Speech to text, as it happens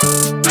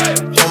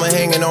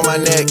my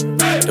neck.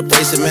 The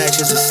bracelet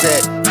matches a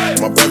set.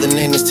 My brother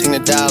name is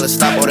Tina Dollar.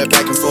 Stop all that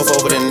back and forth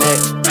over the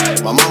net.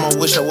 My mama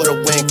wish I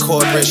would've went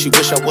corporate. She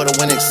wish I would've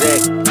went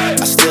exec.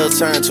 I still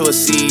turn to a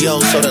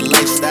CEO, so the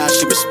lifestyle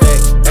she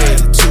respect. Hey,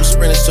 2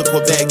 sprinters to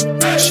Quebec.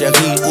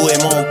 Cherie ou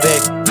et mon bec.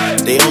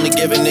 They only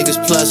giving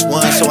niggas +1,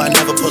 so I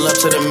never pull up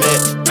to the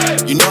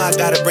Met. You know I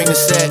gotta bring the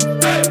set.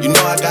 You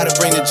know I gotta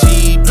bring the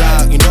G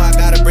block. You know I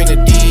gotta bring the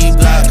D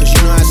block. Cause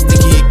you know how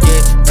sticky it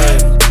get. Hey.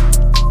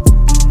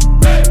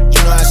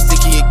 You know how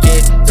sticky it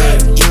get. Hey.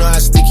 You know how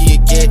sticky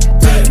it get.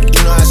 Hey.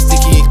 You know how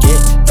sticky it get.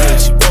 Hey.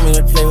 She want me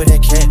to play with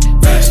that cat.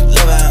 Hey. She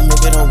love how I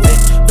make it on wet.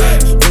 Hey.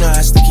 You know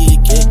how sticky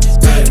it get.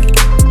 Hey.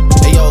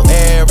 Hey yo,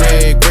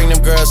 Eric, bring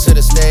them girls to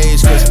the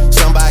stage. Cause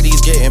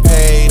somebody's getting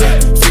paid.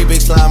 Free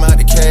big slime out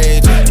the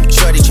cage.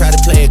 Shorty try to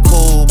play it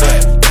cool,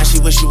 but now she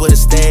wish she would've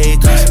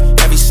stayed. Cause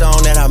every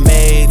song that I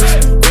made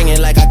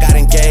ringing like I got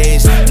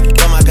engaged.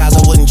 But my guys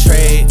I wouldn't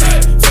trade.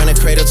 From the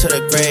cradle to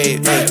the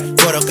grave.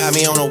 Gordo got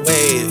me on a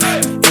wave.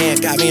 And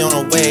got me on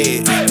a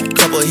wave.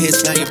 Couple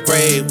hits, now you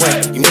brave.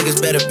 What? You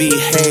niggas better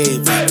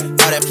behave.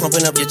 All that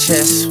pumping up your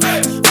chest.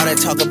 All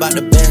that talk about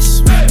the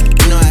best.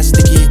 You know how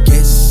sticky it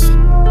gets.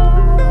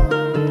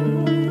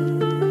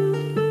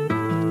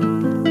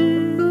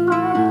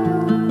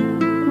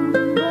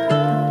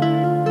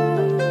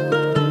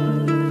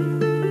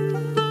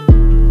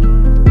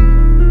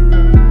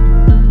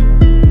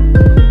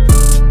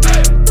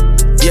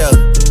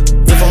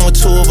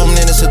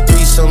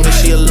 If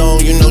she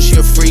alone, you know she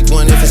a freak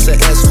one. If it's an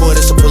escort,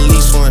 it's a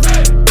police one.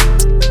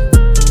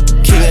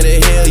 King of the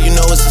hill, you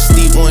know it's a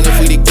steep one. If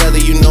we together,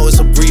 you know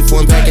it's a brief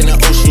one. Back in the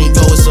ocean, you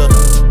know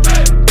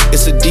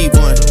it's a deep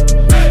one.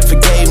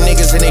 Forgave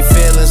niggas and they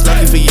feelings.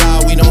 Lucky for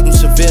y'all, we don't do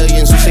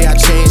civilians. You say I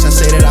changed, I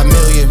say that I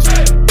millions.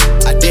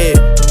 I did.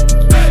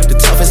 The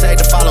toughest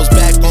act that follows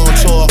back on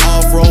tour.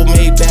 Off-road,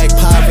 made back,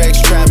 Pyrex,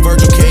 trap,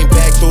 Virgil came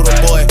back through the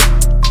boy.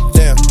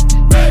 Damn.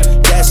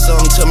 That's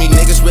something to me,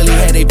 niggas really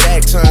had they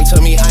back turned to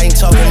me. I ain't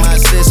talking my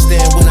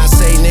assistant when I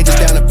say niggas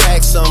down to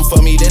pack something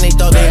for me. Then they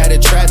thought they had a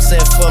trap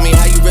set for me.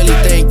 How you really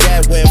think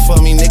that went for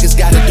me? Niggas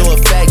gotta do a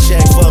fact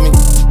check for me.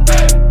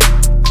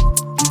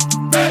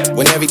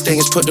 When everything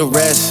is put to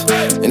rest,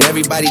 and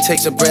everybody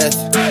takes a breath,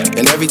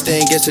 and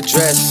everything gets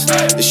addressed,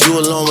 it's you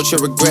alone with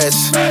your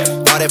regrets.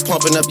 All that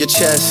pumping up your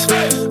chest,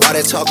 all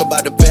that talk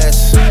about the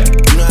best.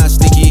 You know how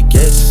sticky it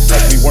gets.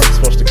 Like we weren't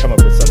supposed to come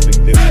up with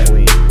something this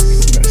clean.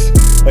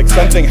 Like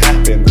something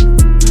happened